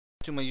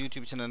To my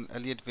YouTube channel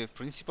Elliott Wave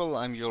Principle.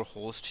 I'm your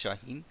host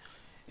Shaheen.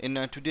 In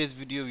today's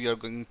video we are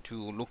going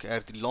to look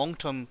at the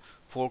long-term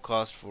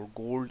forecast for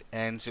gold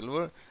and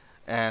silver,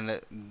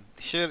 and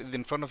here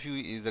in front of you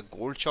is the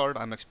gold chart.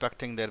 I'm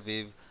expecting that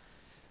wave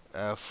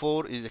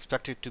 4 is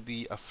expected to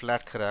be a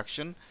flat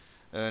correction,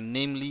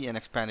 namely an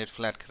expanded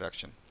flat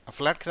correction. A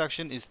flat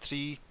correction is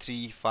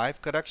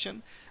 3-3-5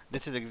 correction.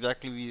 This is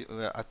exactly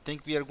I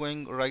think we are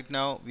going right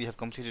now. We have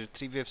completed a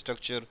three-wave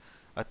structure,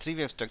 a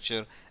three-wave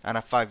structure, and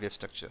a five-wave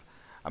structure.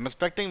 I'm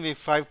expecting wave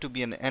 5 to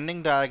be an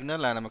ending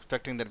diagonal, and I'm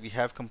expecting that we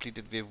have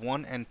completed wave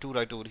 1 and 2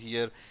 right over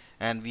here,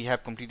 and we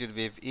have completed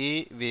wave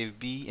A, wave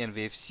B, and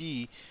wave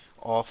C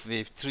of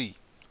wave 3.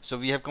 So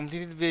we have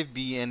completed wave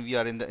B and we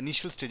are in the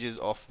initial stages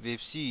of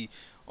wave C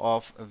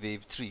of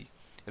wave 3.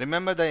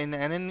 Remember that in the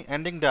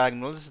ending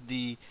diagonals,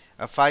 the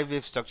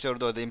 5-wave structure,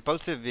 or the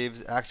impulsive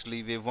waves,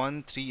 actually wave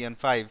 1, 3, and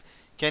 5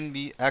 can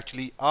be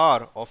actually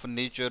are of a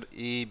nature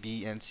A,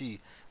 B, and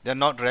C. They are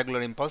not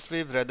regular impulse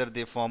waves, rather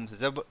they form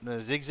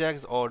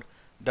zigzags or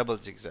double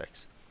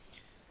zigzags.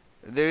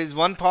 There is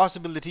one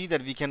possibility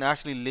that we can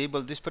actually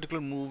label this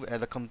particular move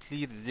as a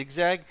complete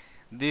zigzag.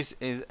 This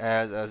is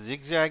as a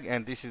zigzag,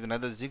 and this is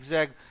another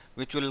zigzag,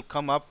 which will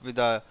come up with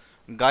the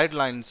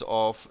guidelines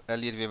of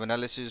Elliott wave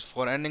analysis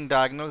for ending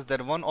diagonals,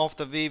 that one of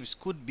the waves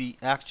could be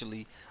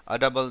actually a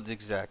double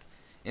zigzag.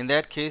 In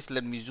that case,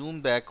 let me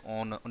zoom back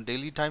on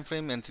daily time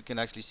frame, and you can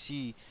actually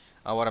see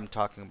what I'm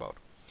talking about.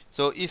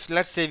 So if,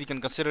 let's say, we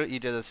can consider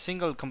it as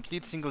a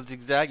complete single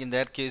zigzag, in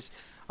that case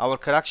our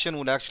correction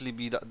would actually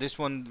be this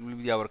one will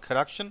be our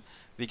correction.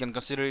 We can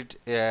consider it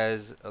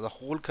as the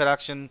whole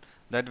correction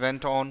that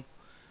went on.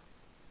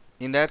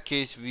 In that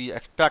case, we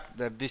expect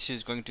that this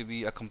is going to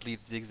be a complete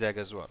zigzag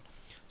as well.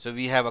 So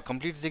we have a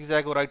complete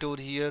zigzag right over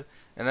here,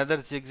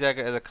 another zigzag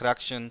as a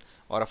correction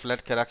or a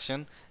flat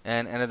correction,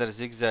 and another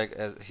zigzag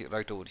as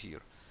right over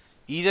here.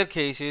 Either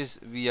cases,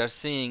 we are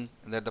seeing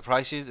that the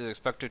prices is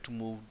expected to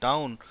move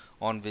down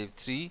on wave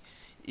 3.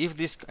 If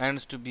this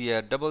ends to be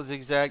a double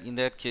zigzag, in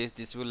that case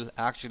this will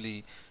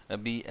actually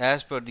be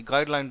as per the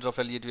guidelines of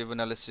Elliott wave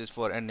analysis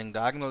for ending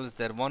diagonals,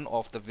 that one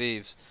of the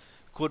waves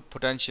could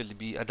potentially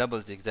be a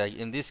double zigzag.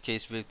 In this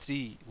case, wave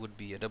 3 would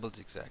be a double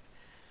zigzag,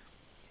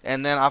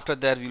 and then after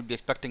that we'll be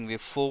expecting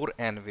wave 4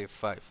 and wave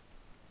 5.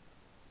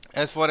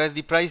 As far as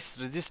the price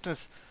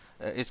resistance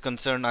is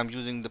concerned, I'm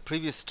using the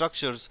previous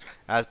structures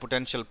as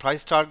potential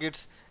price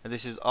targets.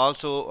 This is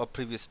also a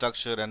previous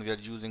structure, and we are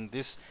using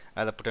this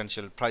as a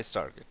potential price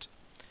target.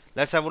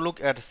 Let's have a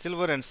look at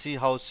silver and see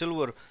how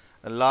silver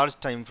large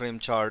time frame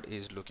chart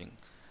is looking.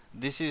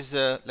 This is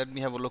let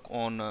me have a look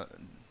on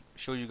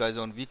show you guys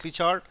on weekly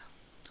chart.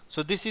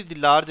 So this is the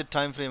large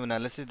time frame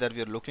analysis that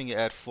we are looking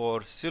at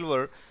for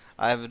silver.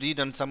 I have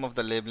redone some of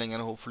the labeling,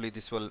 and hopefully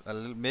this will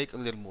make a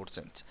little more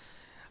sense.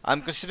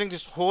 I'm considering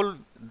this whole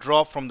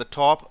drop from the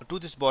top to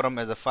this bottom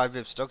as a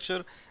 5-wave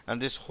structure,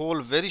 and this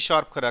whole very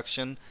sharp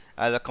correction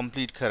as a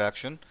complete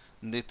correction.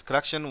 The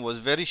correction was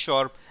very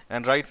sharp,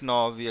 and right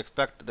now we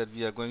expect that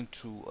we are going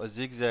to a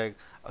zigzag,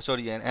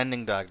 an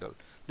ending diagonal.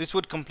 This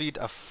would complete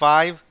a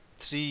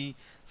 5-3-5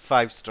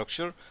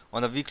 structure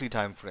on the weekly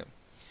time frame.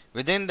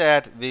 Within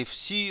that wave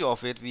C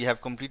of it, we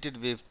have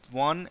completed wave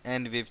 1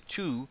 and wave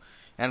 2,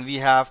 and we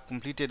have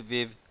completed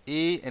wave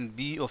A and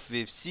B of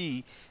wave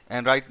C,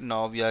 and right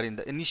now we are in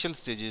the initial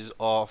stages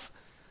of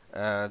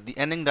the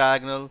ending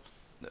diagonal,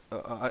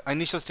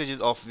 initial stages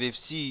of wave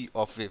C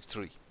of wave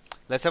 3.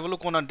 Let's have a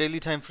look on a daily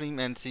time frame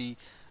and see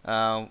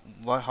how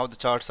the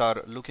charts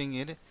are looking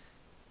in it.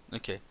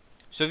 Okay,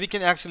 so we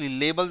can actually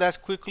label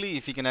that quickly.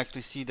 If you can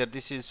actually see that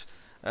this is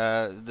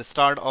the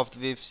start of the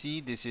wave C,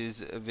 this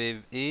is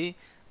wave A,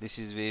 this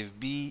is wave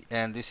B,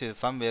 and this is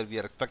somewhere we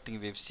are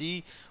expecting wave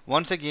C.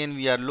 Once again,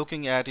 we are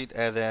looking at it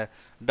as a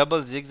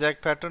double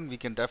zigzag pattern. We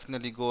can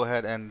definitely go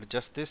ahead and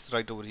adjust this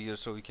right over here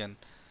so we can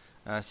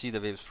see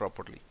the waves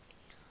properly.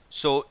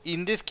 So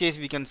in this case,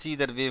 we can see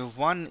that wave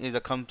 1 is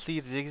a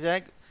complete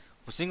zigzag,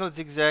 single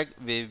zigzag.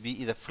 Wave B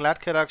is a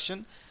flat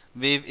correction.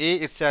 Wave A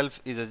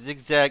itself is a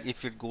zigzag.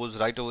 If it goes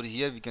right over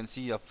here, we can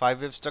see a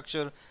 5-wave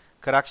structure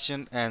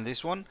correction, and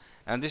this one,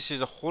 and this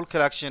is a whole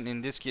correction.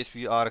 In this case,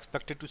 we are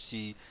expected to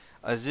see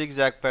a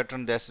zigzag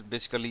pattern. That's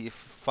basically a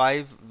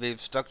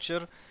 5-wave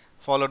structure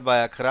followed by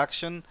a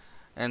correction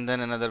and then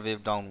another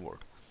wave downward.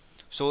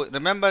 So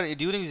remember,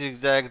 during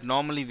zigzag,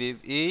 normally wave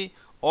A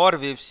or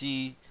wave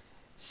C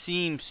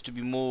seems to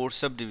be more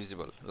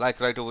subdivisible, like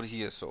right over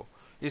here. So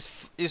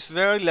it's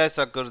very less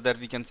occurs that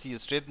we can see a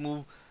straight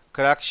move,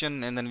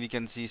 correction, and then we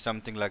can see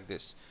something like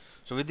this.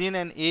 So within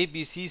an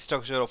ABC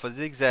structure of a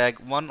zigzag,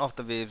 one of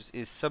the waves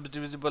is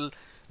subdivisible.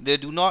 They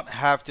do not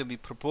have to be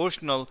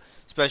proportional,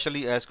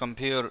 especially as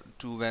compared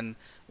to when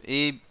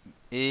A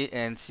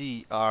and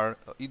C are,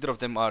 either of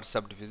them are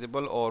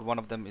subdivisible, or one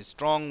of them is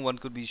strong, one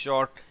could be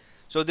short.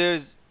 So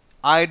there's,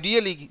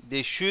 ideally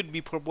they should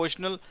be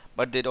proportional,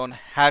 but they don't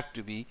have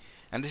to be.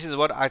 And this is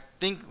what I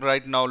think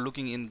right now,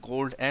 looking in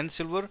gold and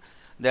silver,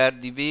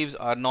 that the waves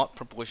are not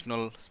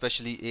proportional,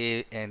 especially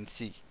A and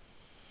C.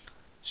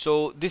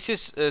 So this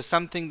is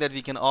something that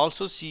we can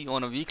also see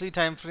on a weekly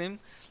time frame.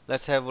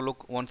 let's have a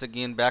look once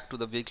again back to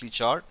the weekly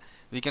chart.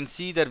 We can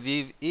see that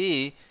wave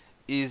A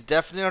is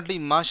definitely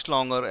much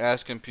longer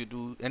as compared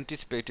to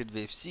anticipated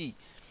wave C.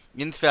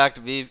 In fact,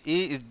 wave A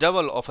is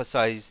double of a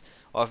size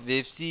of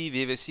wave C.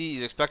 Wave C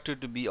is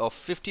expected to be of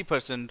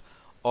 50%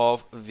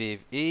 of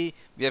wave A.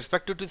 We are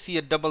expected to see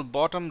a double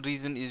bottom.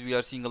 Reason is we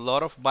are seeing a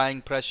lot of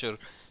buying pressure,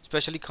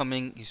 especially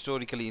coming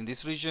historically in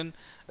this region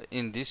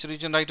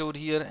right over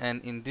here,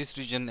 and in this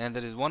region. And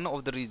that is one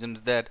of the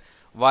reasons that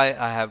why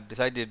I have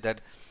decided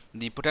that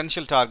the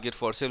potential target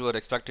for silver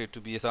expected to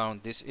be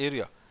around this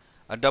area,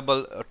 a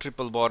double, a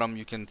triple bottom,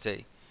 you can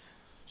say.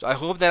 So I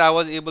hope that I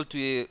was able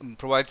to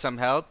provide some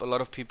help. A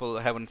lot of people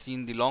haven't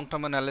seen the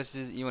long-term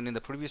analysis even in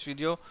the previous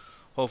video.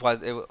 Hope I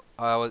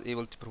was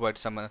able to provide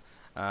some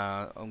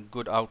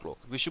good outlook.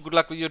 Wish you good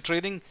luck with your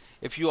trading.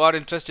 If you are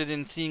interested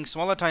in seeing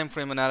smaller time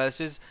frame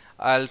analysis,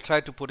 I'll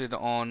try to put it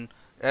on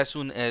as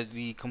soon as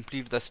we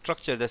complete the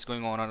structure that's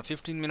going on a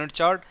 15-minute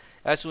chart.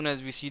 As soon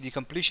as we see the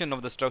completion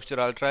of the structure,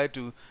 I'll try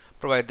to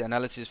provide the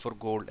analysis for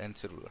gold and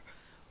silver.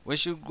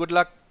 Wish you good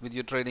luck with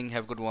your trading.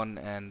 Have a good one,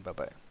 and bye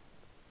bye.